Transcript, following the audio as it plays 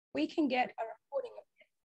we can get a recording of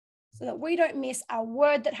it so that we don't miss a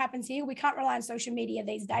word that happens here. We can't rely on social media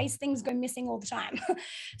these days. Things go missing all the time.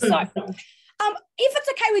 So if it's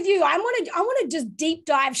okay with you, I want to just deep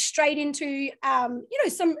dive straight into,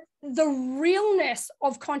 the realness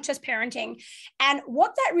of conscious parenting and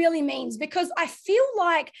what that really means, because I feel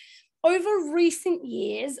like over recent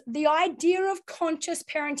years, the idea of conscious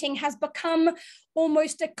parenting has become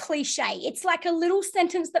almost a cliche. It's like a little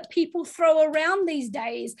sentence that people throw around these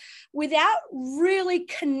days without really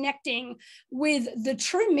connecting with the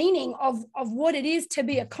true meaning of what it is to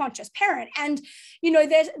be a conscious parent. And,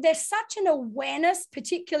 there's such an awareness,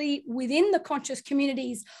 particularly within the conscious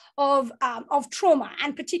communities, of trauma,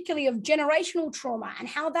 and particularly of generational trauma, and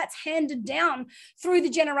how that's handed down through the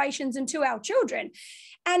generations into our children.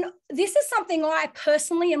 And this is something I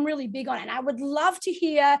personally am really big on, and I would love to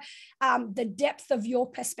hear the depth of your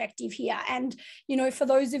perspective here. And, for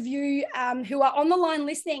those of you who are on the line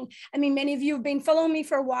listening, I mean, many of you have been following me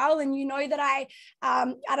for a while, and you know that I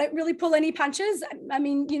don't really pull any punches. I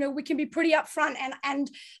mean, we can be pretty upfront,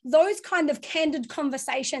 and those kind of candid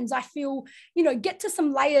conversations, I feel, get to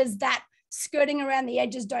some layers that skirting around the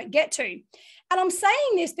edges don't get to. And I'm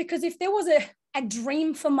saying this because if there was a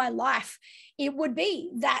dream for my life, it would be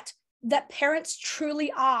that parents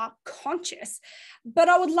truly are conscious. But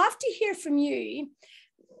I would love to hear from you.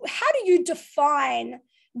 How do you define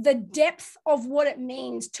the depth of what it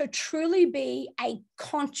means to truly be a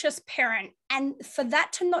conscious parent, and for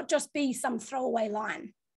that to not just be some throwaway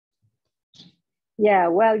line? Yeah,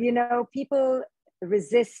 well, people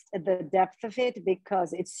resist the depth of it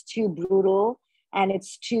because it's too brutal and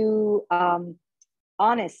it's too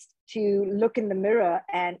honest to look in the mirror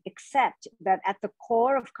and accept that at the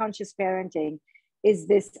core of conscious parenting is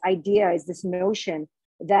this notion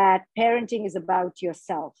that parenting is about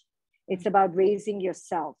yourself. It's about raising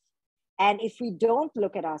yourself. And if we don't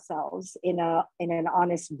look at ourselves in an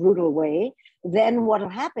honest, brutal way, then what will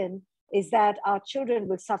happen is that our children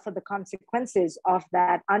will suffer the consequences of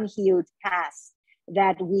that unhealed past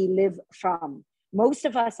that we live from. Most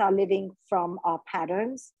of us are living from our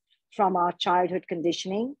patterns, from our childhood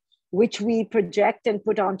conditioning, which we project and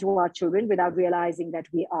put onto our children without realizing that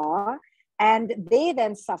we are. And they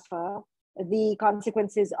then suffer the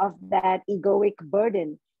consequences of that egoic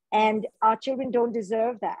burden. And our children don't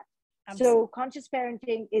deserve that. Absolutely. So conscious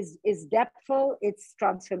parenting is depthful, it's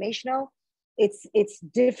transformational, it's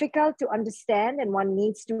difficult to understand, and one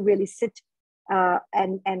needs to really sit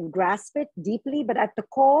and grasp it deeply. But at the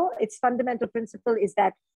core, its fundamental principle is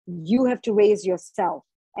that you have to raise yourself.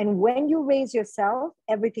 And when you raise yourself,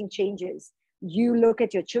 everything changes. You look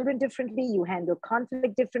at your children differently, you handle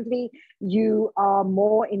conflict differently, you are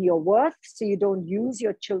more in your worth, so you don't use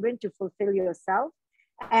your children to fulfill yourself,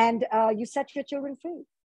 and you set your children free.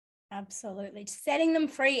 Absolutely, setting them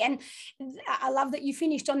free. And I love that you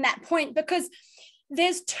finished on that point, because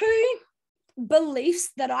there's two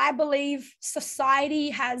beliefs that I believe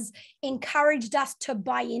society has encouraged us to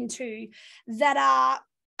buy into that are,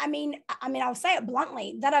 I'll say it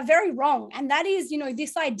bluntly, that are very wrong. And that is,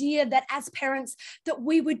 this idea that as parents, that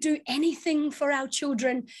we would do anything for our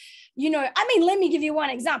children. Let me give you one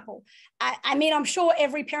example. I'm sure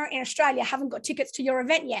every parent in Australia haven't got tickets to your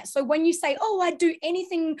event yet. So when you say, I'd do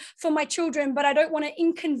anything for my children, but I don't want to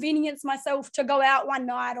inconvenience myself to go out one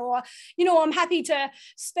night, or, I'm happy to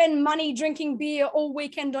spend money drinking beer all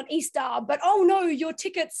weekend on Easter, but, oh no, your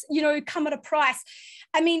tickets, come at a price.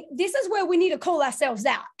 This is where we need to call ourselves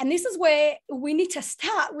out. And this is where we need to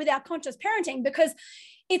start with our conscious parenting, because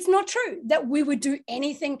it's not true that we would do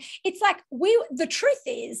anything. It's like the truth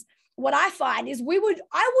is, what I find is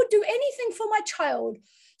I would do anything for my child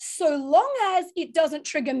so long as it doesn't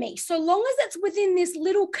trigger me, so long as it's within this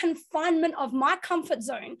little confinement of my comfort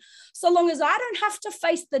zone, so long as I don't have to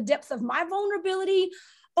face the depth of my vulnerability.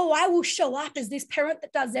 I will show up as this parent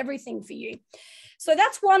that does everything for you. So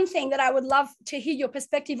that's one thing that I would love to hear your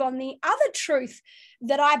perspective on. The other truth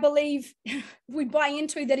that I believe we buy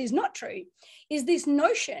into that is not true is this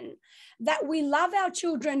notion that we love our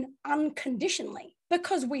children unconditionally,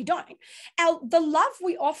 because we don't. The love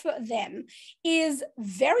we offer them is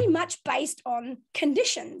very much based on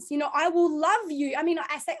conditions. I will love you.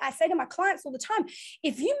 I say to my clients all the time,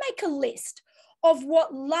 if you make a list of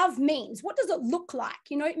what love means, what does it look like?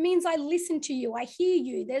 It means I listen to you, I hear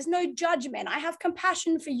you, there's no judgment, I have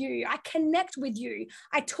compassion for you, I connect with you,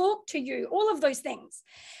 I talk to you, all of those things.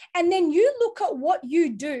 And then you look at what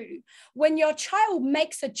you do when your child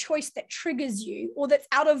makes a choice that triggers you, or that's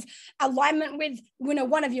out of alignment with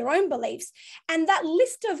one of your own beliefs. And that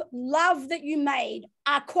list of love that you made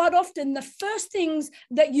are quite often the first things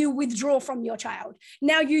that you withdraw from your child.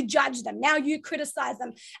 Now you judge them. Now you criticize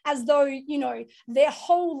them as though, you know, their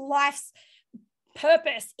whole life's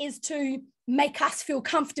purpose is to make us feel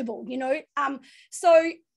comfortable, you know.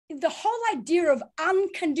 So the whole idea of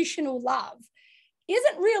unconditional love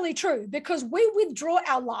isn't really true, because we withdraw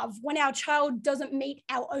our love when our child doesn't meet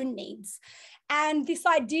our own needs. And this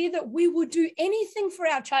idea that we would do anything for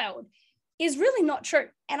our child is really not true.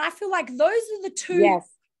 And I feel like those are the two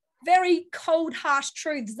very cold, harsh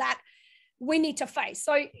truths that we need to face.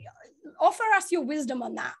 So offer us your wisdom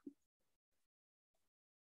on that.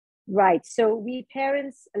 Right. So we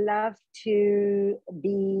parents love to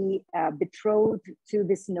be betrothed to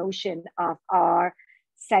this notion of our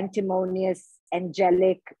sanctimonious,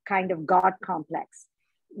 angelic kind of God complex.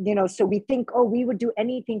 You know, so we think, oh, we would do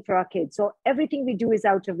anything for our kids. So everything we do is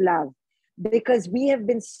out of love, because we have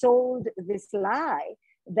been sold this lie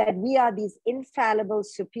that we are these infallible,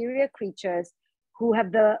 superior creatures who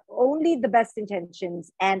have only the best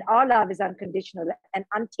intentions, and our love is unconditional and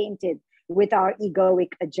untainted with our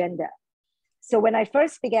egoic agenda. So when I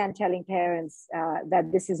first began telling parents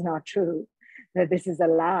that this is not true, that this is a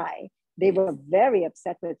lie, they were very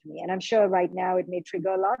upset with me. And I'm sure right now it may trigger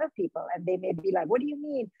a lot of people, and they may be like, what do you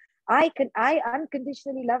mean? I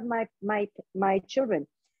unconditionally love my children.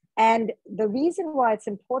 And the reason why it's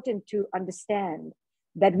important to understand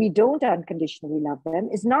that we don't unconditionally love them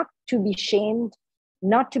is not to be shamed,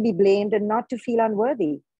 not to be blamed, and not to feel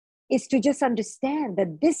unworthy. Is to just understand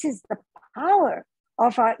that this is the power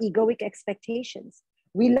of our egoic expectations.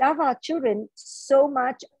 We love our children so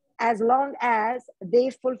much as long as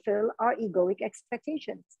they fulfill our egoic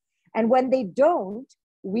expectations. And when they don't,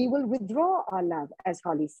 we will withdraw our love, as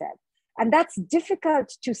Holly said. And that's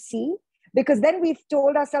difficult to see, because then we've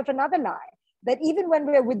told ourselves another lie, that even when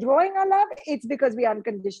we're withdrawing our love, it's because we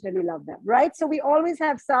unconditionally love them, right? So we always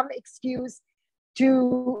have some excuse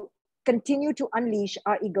to continue to unleash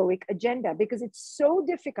our egoic agenda, because it's so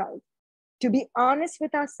difficult to be honest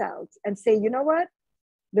with ourselves and say, you know what?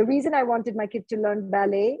 The reason I wanted my kid to learn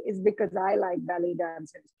ballet is because I like ballet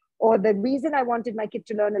dancers. Or the reason I wanted my kid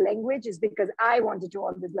to learn a language is because I wanted to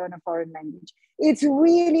always learn a foreign language. It's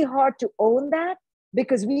really hard to own that,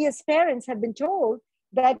 because we as parents have been told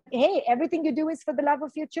that, hey, everything you do is for the love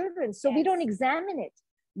of your children. So we don't examine it.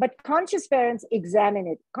 But conscious parents examine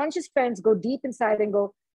it. Conscious parents go deep inside and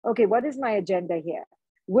go, okay, what is my agenda here?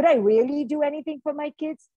 Would I really do anything for my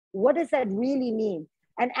kids? What does that really mean?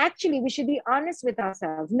 And actually, we should be honest with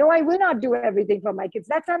ourselves. No, I will not do everything for my kids.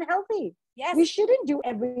 That's unhealthy. Yes. We shouldn't do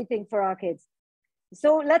everything for our kids.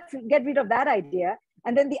 So let's get rid of that idea.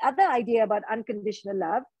 And then the other idea about unconditional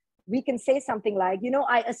love, we can say something like, you know,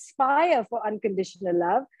 I aspire for unconditional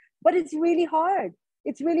love, but it's really hard.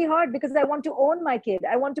 It's really hard because I want to own my kid.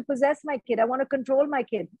 I want to possess my kid. I want to control my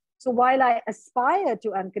kid. So while I aspire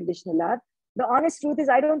to unconditional love, the honest truth is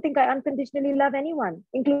I don't think I unconditionally love anyone,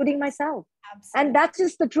 including myself. Absolutely. And that's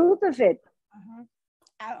just the truth of it.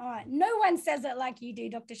 No one says it like you do,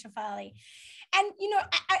 Dr. Shefali. And, you know,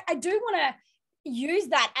 I do want to use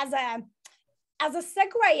that as a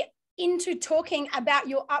segue into talking about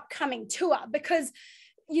your upcoming tour, because,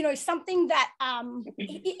 you know, something that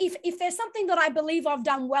if there's something that I believe I've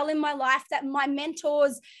done well in my life that my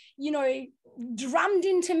mentors, you know, drummed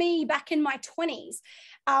into me back in my 20s.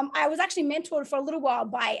 I was actually mentored for a little while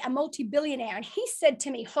by a multi-billionaire, and he said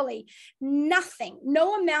to me, Holly, nothing,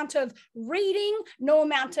 no amount of reading, no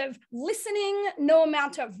amount of listening, no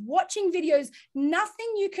amount of watching videos, nothing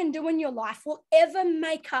you can do in your life will ever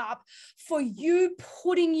make up for you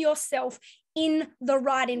putting yourself in the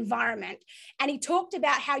right environment. And he talked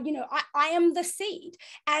about how, you know, I am the seed,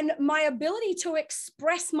 and my ability to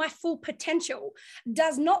express my full potential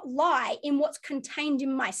does not lie in what's contained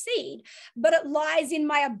in my seed, but it lies in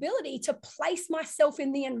my ability to place myself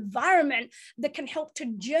in the environment that can help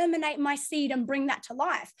to germinate my seed and bring that to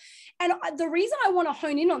life. And the reason I want to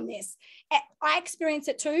hone in on this, I experience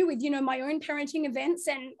it too with, you know, my own parenting events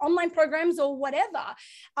and online programs or whatever,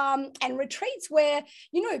 and retreats where,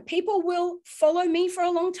 you know, people will follow me for a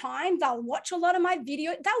long time. They'll watch a lot of my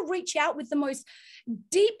video. They'll reach out with the most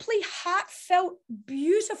deeply heartfelt,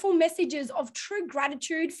 beautiful messages of true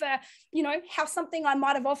gratitude for, you know, how something I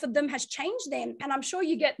might have offered them has changed them. And I'm sure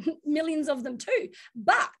you get millions of them too.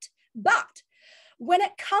 But when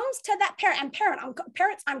it comes to that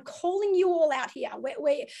parents, I'm calling you all out here.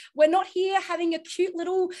 We're not here having a cute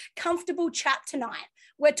little comfortable chat tonight.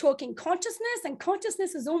 We're talking consciousness, and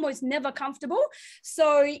consciousness is almost never comfortable.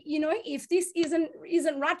 So, if this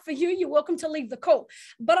isn't right for you, you're welcome to leave the call.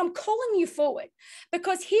 But I'm calling you forward,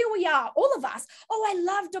 because here we are, all of us. Oh, I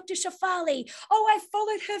love Dr. Shefali. Oh, I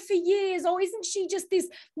followed her for years. Oh, isn't she just this,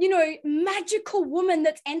 magical woman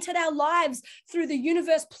that's entered our lives through the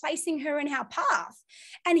universe, placing her in our path?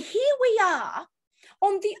 And here we are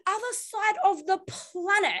on the other side of the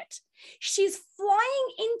planet. She's flying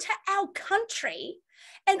into our country.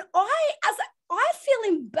 And I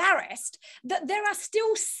feel embarrassed that there are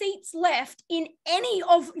still seats left in any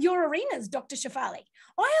of your arenas, Dr. Shefali.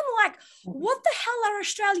 I am like, what the hell are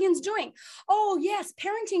Australians doing? Oh, yes,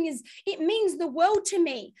 parenting it means the world to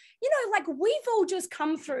me. Like, we've all just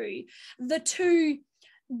come through the two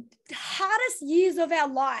hardest years of our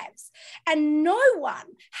lives, and no one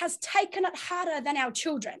has taken it harder than our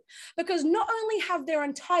children, because not only have their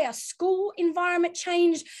entire school environment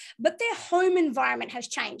changed, but their home environment has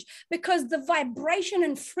changed, because the vibration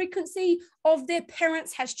and frequency of their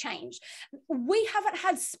parents has changed. We haven't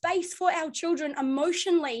had space for our children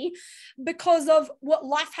emotionally because of what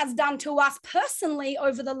life has done to us personally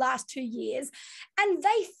over the last 2 years, and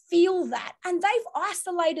they feel that, and they've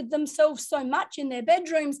isolated themselves so much in their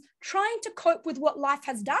bedrooms trying to cope with what life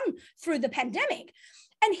has done through the pandemic.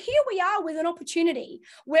 And here we are with an opportunity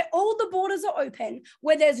where all the borders are open,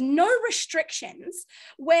 where there's no restrictions,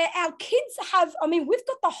 where our kids we've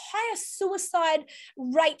got the highest suicide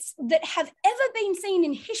rates that have ever been seen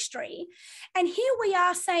in history. And here we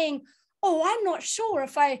are saying, oh, I'm not sure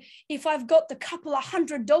if I've got the couple of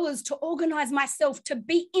 $100 to organize myself to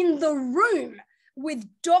be in the room with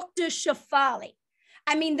Dr. Shefali.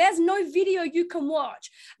 There's no video you can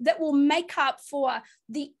watch that will make up for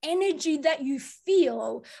the energy that you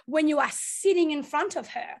feel when you are sitting in front of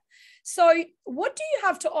her. So what do you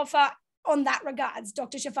have to offer on that regards,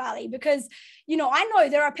 Dr. Shefali? Because, I know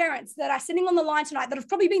there are parents that are sitting on the line tonight that have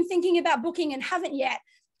probably been thinking about booking and haven't yet.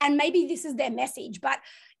 And maybe this is their message. But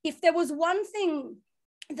if there was one thing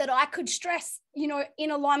that I could stress,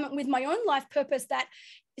 in alignment with my own life purpose, that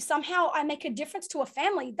somehow I make a difference to a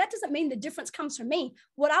family, that doesn't mean the difference comes from me.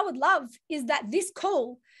 What I would love is that this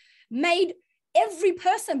call made every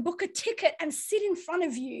person book a ticket and sit in front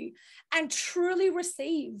of you and truly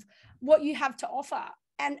receive what you have to offer.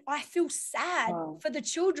 And I feel sad for the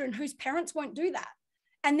children whose parents won't do that.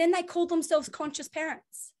 And then they call themselves conscious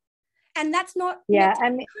parents. And that's not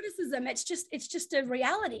criticism. It's just a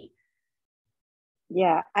reality.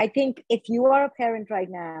 Yeah, I think if you are a parent right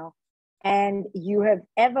now and you have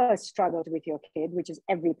ever struggled with your kid, which is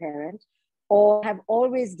every parent, or have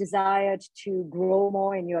always desired to grow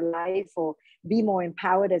more in your life or be more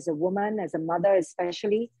empowered as a woman, as a mother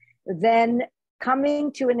especially, then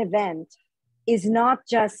coming to an event is not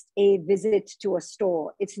just a visit to a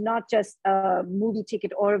store. It's not just a movie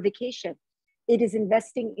ticket or a vacation. It is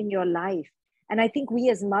investing in your life. And I think we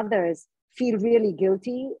as mothers feel really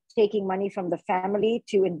guilty taking money from the family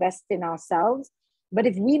to invest in ourselves. But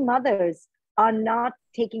if we mothers are not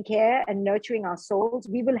taking care and nurturing our souls,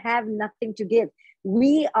 we will have nothing to give.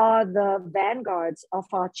 We are the vanguards of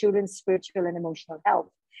our children's spiritual and emotional health.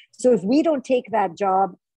 So if we don't take that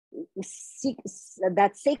job,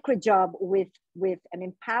 that sacred job with an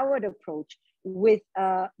empowered approach, with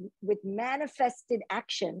manifested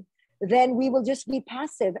action, then we will just be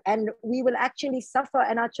passive and we will actually suffer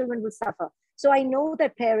and our children will suffer. So I know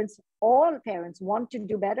that all parents want to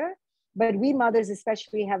do better, but we mothers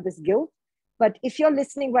especially have this guilt. But if you're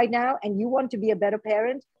listening right now and you want to be a better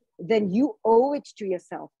parent, then you owe it to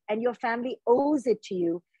yourself and your family owes it to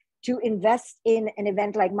you to invest in an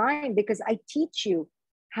event like mine, because I teach you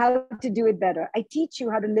how to do it better. I teach you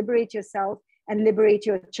how to liberate yourself and liberate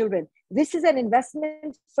your children. This is an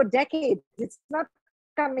investment for decades. It's not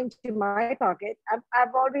coming to my pocket.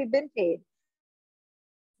 I've already been paid.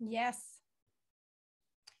 Yes.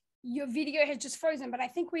 Your video has just frozen, but I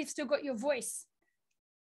think we've still got your voice.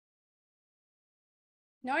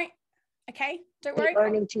 No? Okay, don't worry.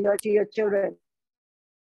 Earning to your children.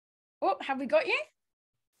 Oh, have we got you?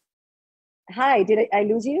 Hi, did I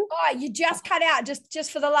lose you? Oh, you just cut out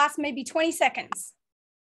just for the last maybe 20 seconds.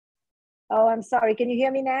 Oh, I'm sorry. Can you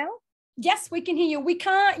hear me now? Yes, we can hear you. We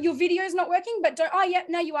can't, your video is not working, but yeah,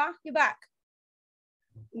 now you are. You're back.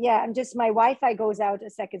 Yeah, my Wi-Fi goes out a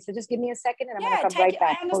second. So just give me a second and I'm going to come right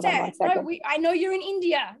back. I understand. Hold on 1 second. No, I know you're in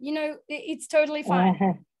India. It's totally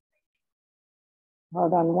fine.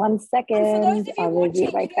 Hold on 1 second. And for those of you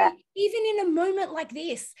watching, right back. even in a moment like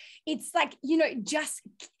this, it's like,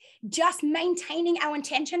 just maintaining our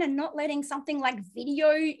intention and not letting something like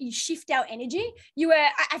video shift our energy.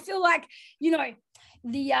 I feel like,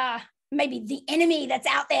 maybe the enemy that's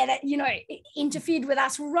out there that, you know, interfered with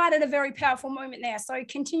us right at a very powerful moment there. So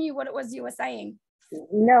continue what it was you were saying.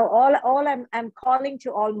 No, all I'm calling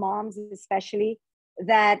to all moms, especially,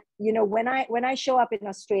 that, you know, when I show up in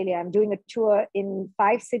Australia, I'm doing a tour in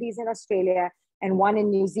 5 cities in Australia and 1 in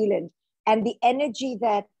New Zealand. And the energy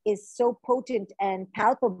that is so potent and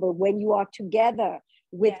palpable when you are together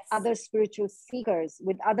with Yes. other spiritual seekers,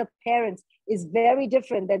 with other parents, is very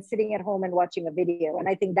different than sitting at home and watching a video. And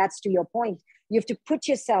I think that's to your point. You have to put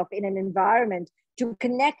yourself in an environment to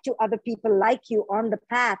connect to other people like you on the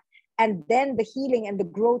path. And then the healing and the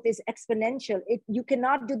growth is exponential. You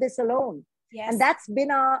cannot do this alone. Yes. And that's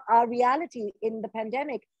been our reality in the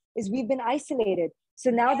pandemic, is we've been isolated. So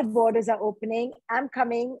now the borders are opening. I'm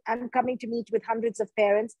coming to meet with hundreds of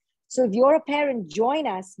parents. So if you're a parent, join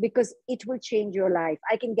us, because it will change your life.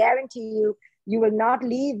 I can guarantee you, you will not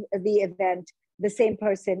leave the event the same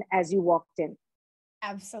person as you walked in.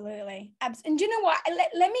 Absolutely. And do you know what?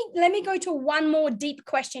 Let me go to one more deep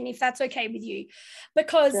question, if that's okay with you,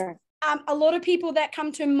 because Sure. A lot of people that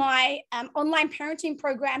come to my online parenting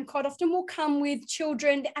program quite often will come with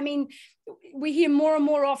children. I mean, we hear more and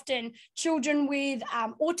more often children with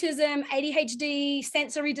autism, ADHD,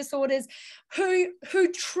 sensory disorders, who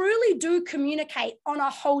truly do communicate on a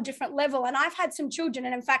whole different level. And I've had some children,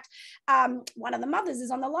 and in fact, one of the mothers is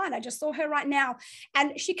on the line. I just saw her right now,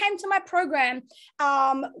 and she came to my program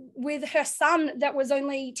with her son that was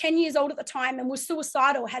only 10 years old at the time and was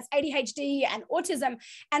suicidal, has ADHD and autism,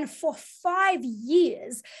 and for 5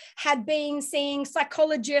 years had been seeing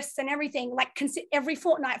psychologists and everything, like every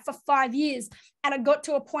fortnight for 5 years. And it got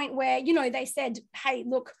to a point where, you know, they said, hey,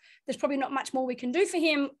 look, there's probably not much more we can do for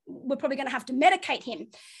him. We're probably going to have to medicate him.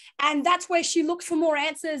 And that's where she looked for more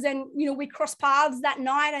answers. And, you know, we crossed paths that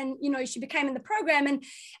night, and, you know, she became in the program.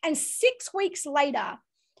 And 6 weeks later,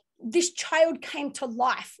 this child came to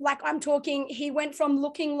life. Like, I'm talking, he went from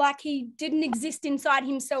looking like he didn't exist inside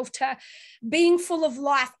himself to being full of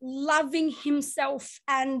life, loving himself,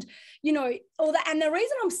 and, you know, all that. And the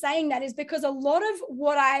reason I'm saying that is because a lot of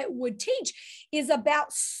what I would teach is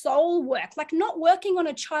about soul work, like not working on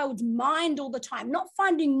a child's mind all the time, not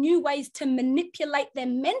finding new ways to manipulate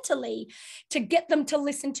them mentally to get them to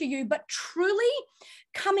listen to you, but truly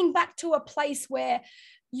coming back to a place where,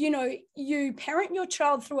 you know, you parent your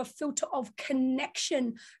child through a filter of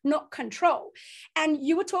connection, not control. And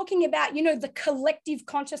you were talking about, you know, the collective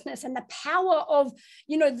consciousness and the power of,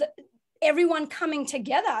 you know, everyone coming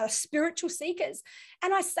together, spiritual seekers.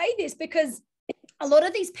 And I say this because a lot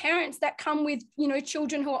of these parents that come with, you know,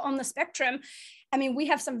 children who are on the spectrum, I mean, we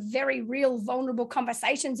have some very real, vulnerable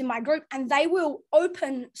conversations in my group, and they will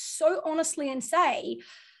open so honestly and say,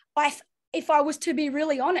 if I was to be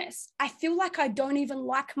really honest, I feel like I don't even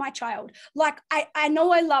like my child. Like, I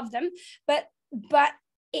know I love them, but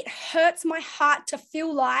it hurts my heart to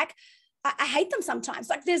feel like I hate them sometimes.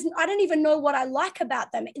 Like, I don't even know what I like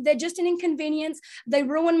about them. They're just an inconvenience. They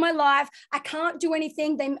ruin my life. I can't do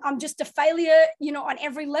anything. I'm just a failure, you know, on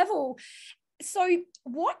every level. So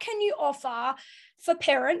what can you offer for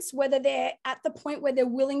parents, whether they're at the point where they're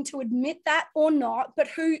willing to admit that or not, but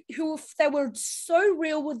who if they were so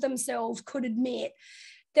real with themselves could admit,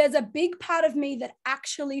 there's a big part of me that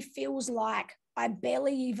actually feels like I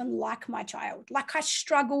barely even like my child. Like, I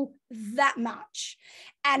struggle that much.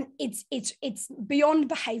 And it's beyond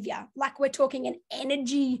behavior. Like, we're talking an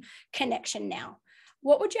energy connection now.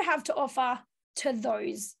 What would you have to offer to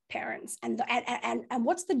those parents, and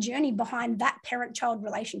what's the journey behind that parent-child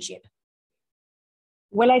relationship?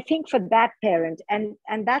 Well, I think for that parent, and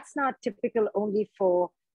that's not typical only for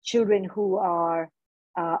children who are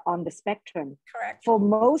on the spectrum. Correct. For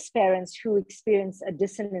most parents who experience a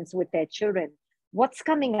dissonance with their children, what's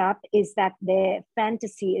coming up is that their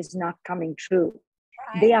fantasy is not coming true.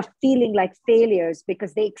 Right. They are feeling like failures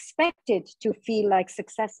because they expected to feel like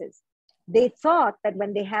successes. They thought that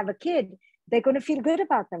when they have a kid, they're going to feel good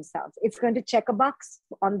about themselves. It's going to check a box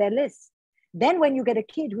on their list. Then when you get a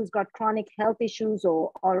kid who's got chronic health issues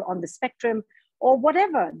or on the spectrum or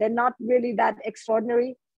whatever, they're not really that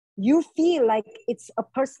extraordinary, you feel like it's a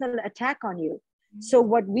personal attack on you. Mm-hmm. So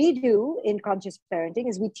what we do in conscious parenting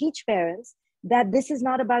is we teach parents that this is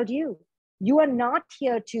not about you. You are not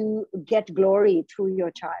here to get glory through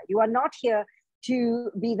your child. You are not here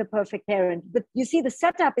to be the perfect parent. But you see, the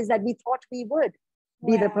setup is that we thought we would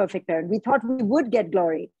be the perfect parent. We thought we would get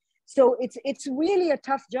glory. So it's really a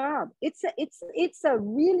tough job. It's a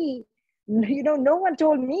really, you know, no one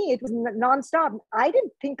told me it was nonstop. I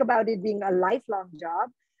didn't think about it being a lifelong job.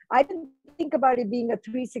 I didn't think about it being a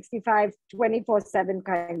 365, 24/7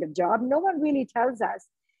 kind of job. No one really tells us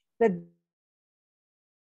that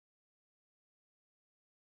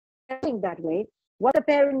parenting that way. What the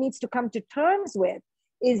parent needs to come to terms with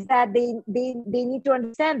is that they need to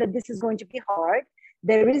understand that this is going to be hard.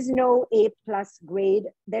 There is no A+ grade,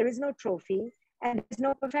 there is no trophy, and there's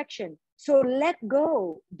no perfection. So let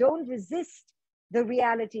go. Don't resist the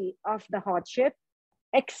reality of the hardship.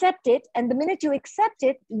 Accept it. And the minute you accept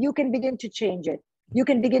it, you can begin to change it. You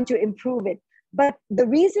can begin to improve it. But the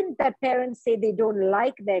reason that parents say they don't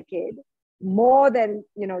like their kid more than,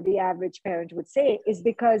 you know, the average parent would say, is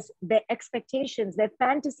because their expectations, their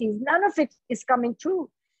fantasies, none of it is coming true.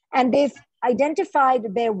 And they've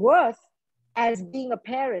identified their worth as being a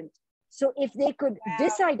parent. So if they could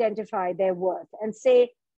disidentify their worth and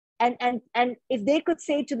say, and if they could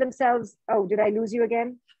say to themselves, oh, did I lose you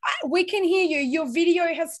again? We can hear you. Your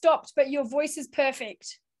video has stopped, but your voice is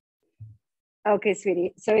perfect. Okay,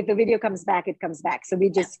 sweetie. So if the video comes back, it comes back. So we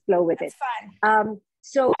just flow with it. Fine.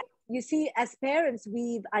 So you see, as parents,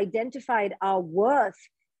 we've identified our worth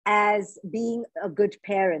as being a good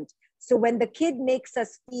parent. So when the kid makes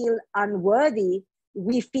us feel unworthy,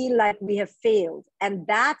 we feel like we have failed. And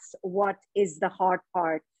that's what is the hard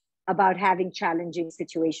part about having challenging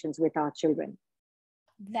situations with our children.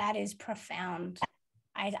 That is profound.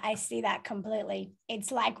 I see that completely.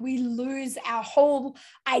 It's like we lose our whole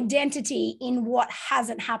identity in what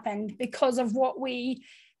hasn't happened because of what we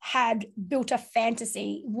had built a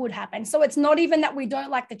fantasy would happen. So it's not even that we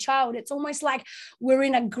don't like the child. It's almost like we're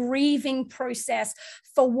in a grieving process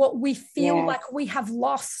for what we feel like we have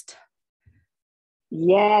lost.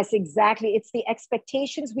 Yes, exactly. It's the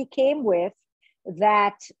expectations we came with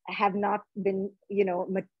that have not been, you know,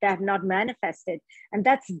 that have not manifested. And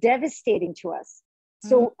that's devastating to us.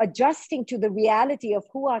 So adjusting to the reality of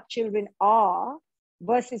who our children are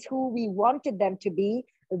versus who we wanted them to be,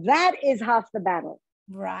 that is half the battle.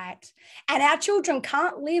 Right. And our children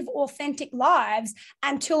can't live authentic lives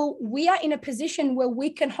until we are in a position where we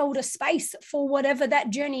can hold a space for whatever that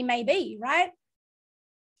journey may be, right?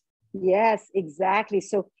 Yes, exactly.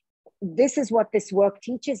 So this is what this work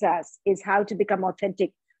teaches us, is how to become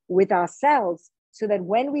authentic with ourselves, so that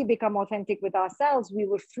when we become authentic with ourselves, we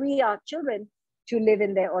will free our children to live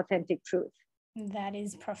in their authentic truth. That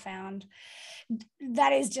is profound.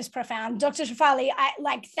 That is just profound. Dr. Shefali,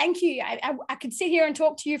 thank you. I could sit here and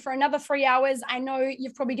talk to you for another 3 hours. I know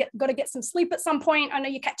you've probably got to get some sleep at some point. I know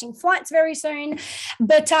you're catching flights very soon,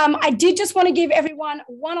 but I did just want to give everyone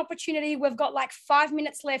one opportunity. We've got like 5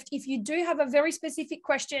 minutes left. If you do have a very specific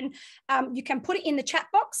question, you can put it in the chat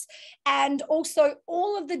box. And also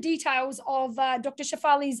all of the details of Dr.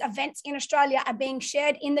 Shefali's events in Australia are being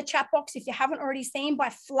shared in the chat box. If you haven't already seen, by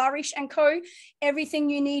Flourish & Co. Everything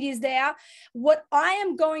you need is there. What I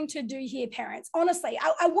am going to do here, parents, honestly,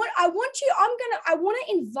 I want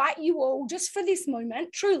to invite you all, just for this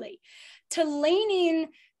moment, truly, to lean in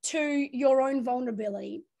to your own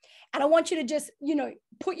vulnerability. And I want you to just,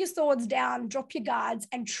 put your swords down, drop your guards,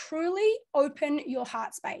 and truly open your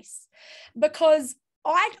heart space. Because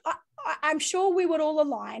I'm sure we would all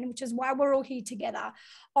align, which is why we're all here together,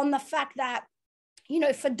 on the fact that,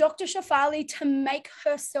 for Dr. Shefali to make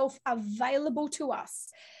herself available to us,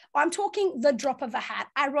 I'm talking the drop of a hat.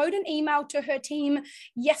 I wrote an email to her team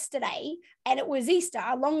yesterday, and it was Easter,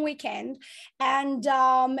 a long weekend. And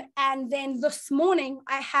then this morning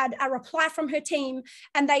I had a reply from her team,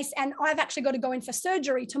 and I've actually got to go in for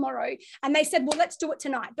surgery tomorrow. And they said, well, let's do it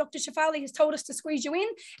tonight. Dr. Shefali has told us to squeeze you in,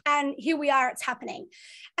 and here we are, it's happening.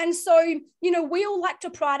 And so, we all like to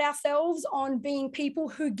pride ourselves on being people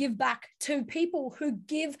who give back to people who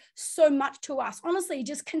give so much to us. Honestly,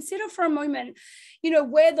 just consider for a moment,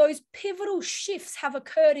 where those pivotal shifts have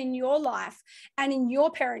occurred in your life and in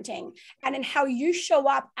your parenting and in how you show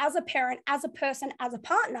up as a parent, as a person, as a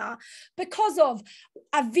partner, because of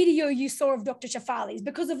a video you saw of Dr. Shefali's,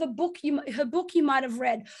 because of her book you might have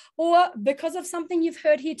read, or because of something you've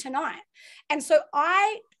heard here tonight. And so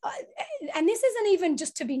and this isn't even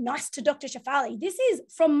just to be nice to Dr. Shefali. This is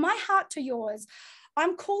from my heart to yours.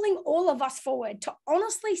 I'm calling all of us forward to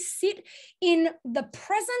honestly sit in the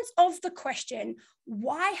presence of the question,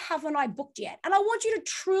 why haven't I booked yet? And I want you to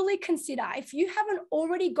truly consider, if you haven't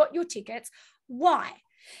already got your tickets, why?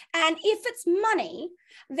 And if it's money,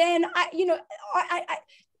 then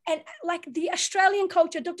and like the Australian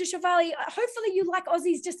culture, Dr. Shefali, hopefully you like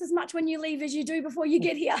Aussies just as much when you leave as you do before you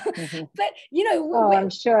get here. But, I'm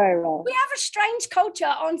sure I will. We have a strange culture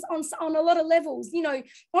on a lot of levels.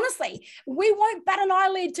 Honestly, we won't bat an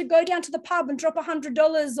eyelid to go down to the pub and drop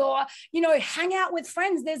 $100 or, hang out with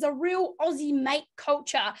friends. There's a real Aussie mate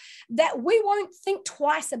culture that we won't think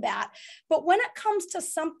twice about. But when it comes to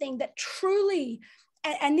something that truly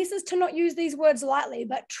and this is to not use these words lightly,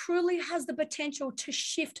 but truly has the potential to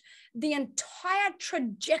shift the entire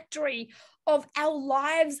trajectory of our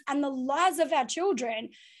lives and the lives of our children,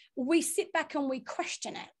 we sit back and we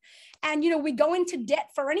question it. And, we go into debt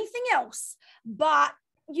for anything else. But,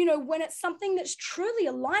 when it's something that's truly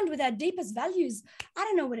aligned with our deepest values, I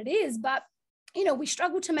don't know what it is, but we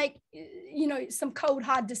struggle to make, some cold,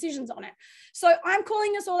 hard decisions on it. So I'm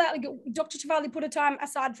calling us all out. Like Dr. Shefali put a time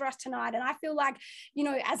aside for us tonight. And I feel like,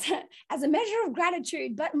 as a measure of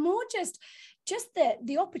gratitude, but more just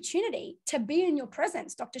the opportunity to be in your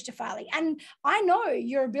presence, Dr. Shefali. And I know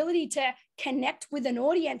your ability to connect with an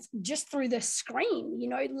audience just through the screen,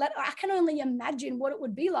 I can only imagine what it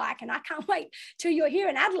would be like. And I can't wait till you're here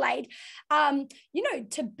in Adelaide,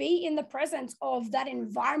 to be in the presence of that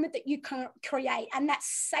environment that you can create and that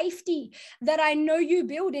safety that I know you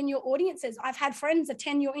build in your audiences. I've had friends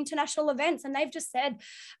attend your international events and they've just said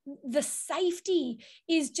the safety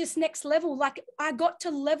is just next level. Like I got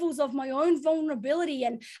to levels of my own vulnerability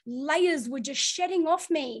and layers were just shedding off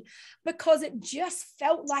me because it just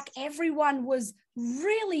felt like everyone was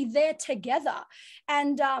really there together.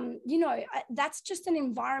 And, that's just an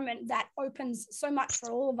environment that opens so much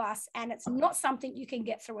for all of us. And it's not something you can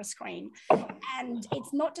get through a screen. And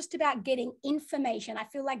it's not just about getting information. I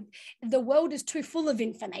feel like the world is too full of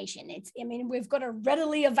information. We've got a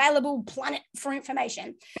readily available planet for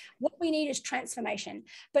information. What we need is transformation,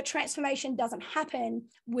 but transformation doesn't happen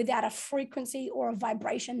without a frequency or a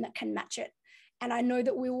vibration that can match it. And I know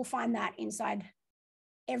that we will find that inside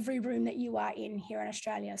every room that you are in here in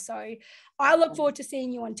Australia. So I look forward to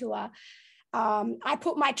seeing you on tour. I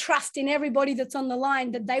put my trust in everybody that's on the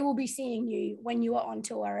line that they will be seeing you when you are on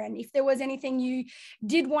tour. And if there was anything you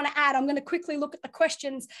did want to add, I'm going to quickly look at the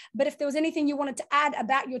questions, but if there was anything you wanted to add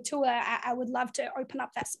about your tour, I would love to open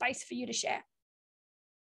up that space for you to share.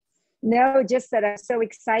 No, just that I'm so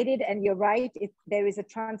excited. And you're right. There is a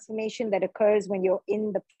transformation that occurs when you're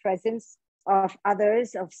in the presence of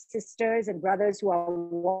others, of sisters and brothers who are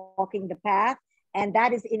walking the path. And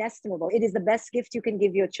that is inestimable. It is the best gift you can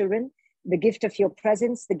give your children, the gift of your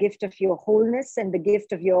presence, the gift of your wholeness, and the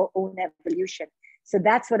gift of your own evolution. So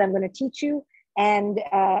that's what I'm going to teach you. And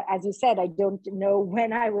as you said, I don't know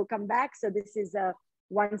when I will come back. So this is a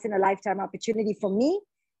once in a lifetime opportunity for me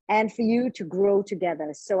and for you to grow together.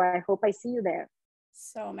 So I hope I see you there.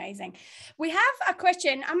 So amazing. We have a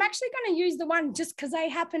question. I'm actually going to use the one just because I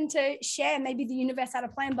happen to share, maybe the universe had a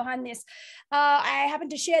plan behind this. I happen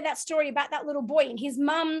to share that story about that little boy, and his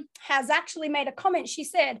mum has actually made a comment. She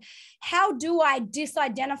said, how do I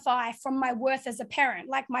disidentify from my worth as a parent?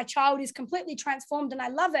 Like my child is completely transformed and I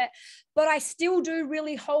love it, but I still do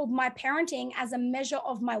really hold my parenting as a measure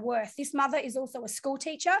of my worth. This mother is also a school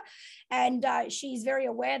teacher, and she's very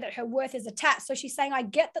aware that her worth is attached. So she's saying, I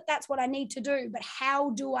get that that's what I need to do, but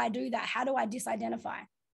how do I do that? How do I disidentify?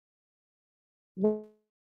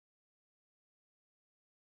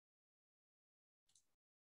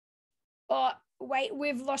 Oh, wait,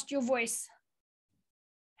 we've lost your voice.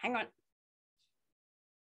 Hang on.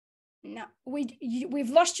 No, we've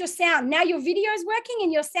lost your sound. Now your video is working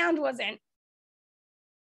and your sound wasn't.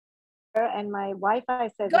 And my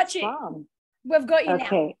Wi-Fi says got it's you. wrong. We've got you now.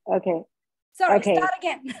 Okay. Sorry, start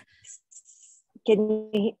again.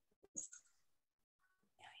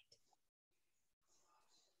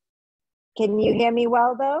 Can you hear me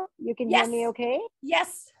well though? You can Yes. hear me okay?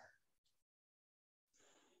 Yes.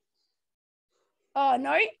 Oh,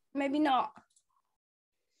 no, maybe not.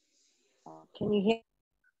 Can you hear?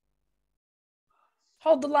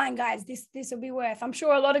 Hold the line, guys. This will be worth. I'm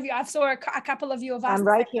sure a lot of you, I saw a couple of you have asked. I'm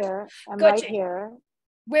right here. I'm right here.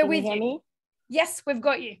 We're with you. Can you hear me? Yes, we've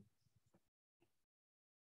got you.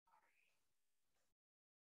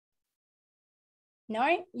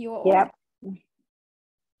 No, you're. Yep.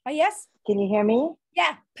 Oh, yes. Can you hear me?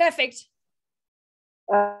 Yeah, perfect.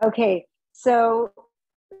 Okay, so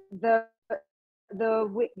the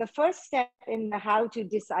first step in the how to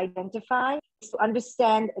disidentify is to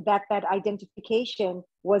understand that that identification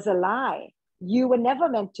was a lie. You were never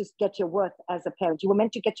meant to get your worth as a parent. You were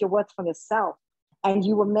meant to get your worth from yourself, and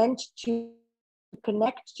you were meant to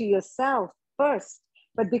connect to yourself first.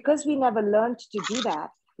 But because we never learned to do that,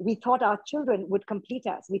 we thought our children would complete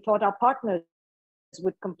us. We thought our partners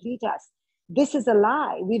would complete us. This is a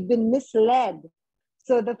lie. We've been misled.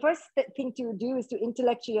 So the first thing to do is to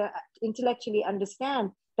intellectually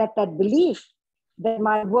understand that that belief that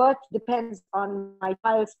my worth depends on my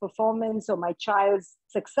child's performance or my child's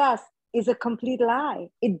success is a complete lie.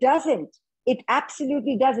 It doesn't. It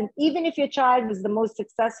absolutely doesn't. Even if your child was the most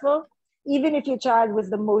successful, even if your child was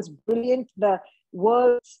the most brilliant, the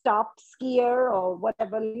world's top skier or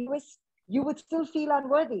whatever linguist, you would still feel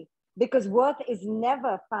unworthy, because worth is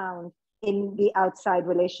never found in the outside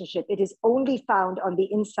relationship. It is only found on the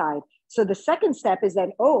inside. So the second step is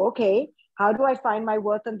then, oh, okay, how do I find my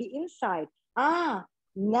worth on the inside?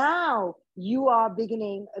 Now you are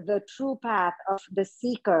beginning the true path of the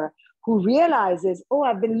seeker who realizes, oh,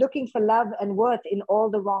 I've been looking for love and worth in all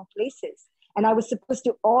the wrong places. And I was supposed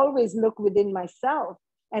to always look within myself.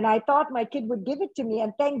 And I thought my kid would give it to me.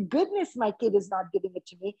 And thank goodness my kid is not giving it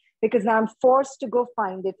to me, because now I'm forced to go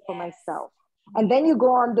find it for myself. And then you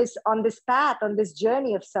go on this path, on this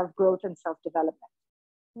journey of self-growth and self-development.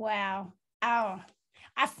 Wow. Oh,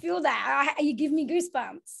 I feel that. You give me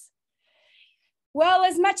goosebumps. Well,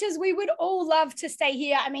 as much as we would all love to stay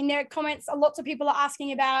here, I mean, there are comments, lots of people are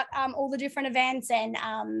asking about all the different events, and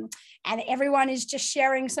everyone is just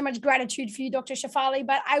sharing so much gratitude for you, Dr. Shefali,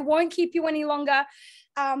 but I won't keep you any longer.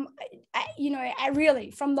 I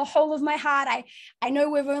really, from the whole of my heart, I know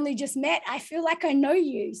we've only just met. I feel like I know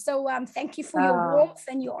you. So thank you for your warmth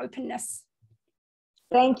and your openness.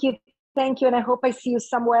 Thank you. Thank you. And I hope I see you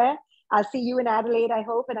somewhere. I'll see you in Adelaide, I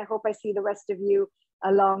hope. And I hope I see the rest of you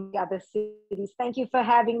along the other cities. Thank you for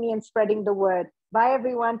having me and spreading the word. Bye,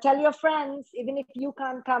 everyone. Tell your friends, even if you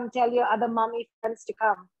can't come, tell your other mommy friends to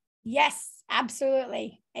come. Yes,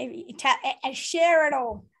 absolutely. Share it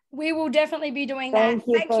all. We will definitely be doing that.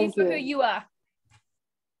 Thank you for who you are.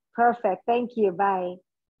 Perfect. Thank you. Bye.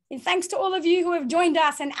 And thanks to all of you who have joined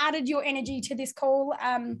us and added your energy to this call.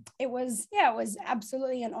 It was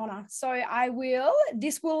absolutely an honor. So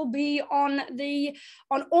this will be on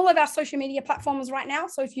all of our social media platforms right now.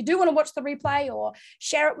 So if you do want to watch the replay or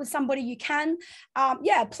share it with somebody, you can.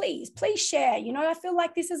 Please share. I feel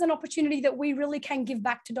like this is an opportunity that we really can give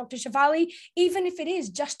back to Dr. Shefali, even if it is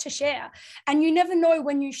just to share. And you never know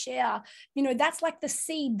when you share, that's like the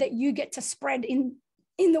seed that you get to spread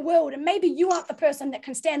in the world. And maybe you aren't the person that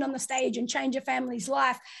can stand on the stage and change your family's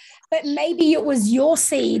life, but maybe it was your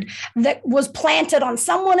seed that was planted on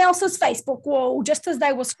someone else's Facebook wall just as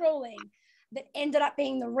they were scrolling that ended up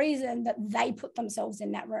being the reason that they put themselves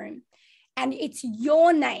in that room. And it's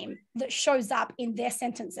your name that shows up in their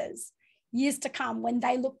sentences years to come when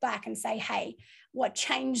they look back and say, hey, what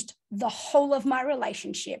changed the whole of my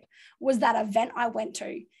relationship was that event I went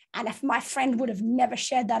to. And if my friend would have never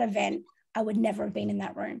shared that event, I would never have been in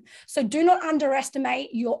that room. So do not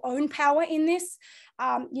underestimate your own power in this,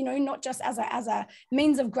 not just as a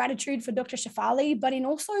means of gratitude for Dr. Shefali, but in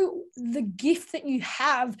also the gift that you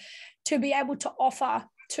have to be able to offer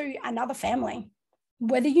to another family,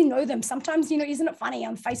 whether you know them. Sometimes, isn't it funny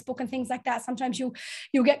on Facebook and things like that? Sometimes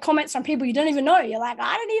you'll get comments from people you don't even know. You're like,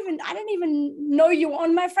 I didn't even know you were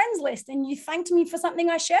on my friends list, and you thanked me for something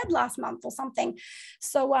I shared last month or something.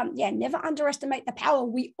 So never underestimate the power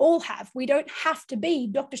we all have. We don't have to be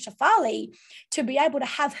Dr. Shefali to be able to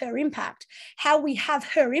have her impact. How we have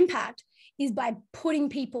her impact is by putting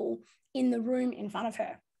people in the room in front of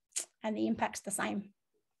her, and the impact's the same.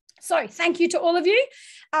 So thank you to all of you.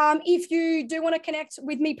 If you do want to connect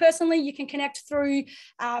with me personally, you can connect through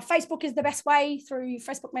Facebook is the best way, through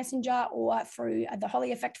Facebook Messenger or through the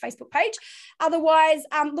Holly Effect Facebook page. Otherwise,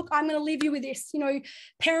 look, I'm going to leave you with this.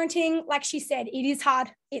 Parenting, like she said, it is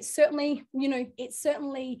hard. It's certainly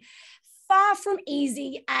far from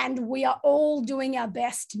easy, and we are all doing our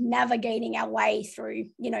best navigating our way through,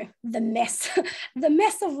 the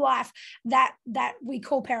mess of life that we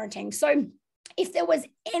call parenting. So if there was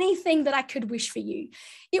anything that I could wish for you,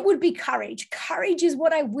 it would be courage. Courage is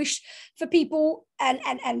what I wish for people,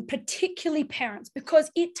 and particularly parents,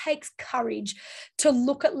 because it takes courage to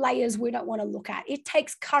look at layers we don't want to look at. It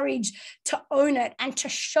takes courage to own it and to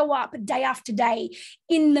show up day after day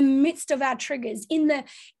in the midst of our triggers, in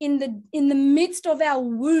the midst of our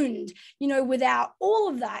wound, without all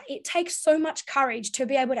of that. It takes so much courage to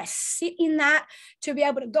be able to sit in that, to be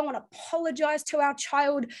able to go and apologize to our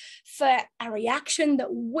child for a reaction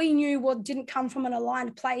that we knew didn't come from an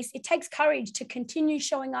aligned place. It takes courage to continue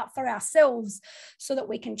showing up for ourselves so that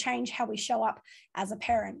we can change how we show up as a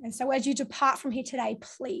parent. And so as you depart from here today,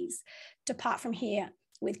 please depart from here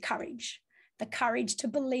with courage. The courage to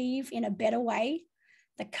believe in a better way,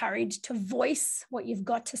 the courage to voice what you've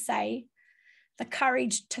got to say, the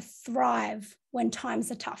courage to thrive when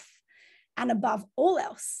times are tough, and above all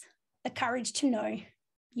else, the courage to know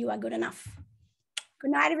you are good enough.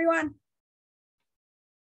 Good night, everyone.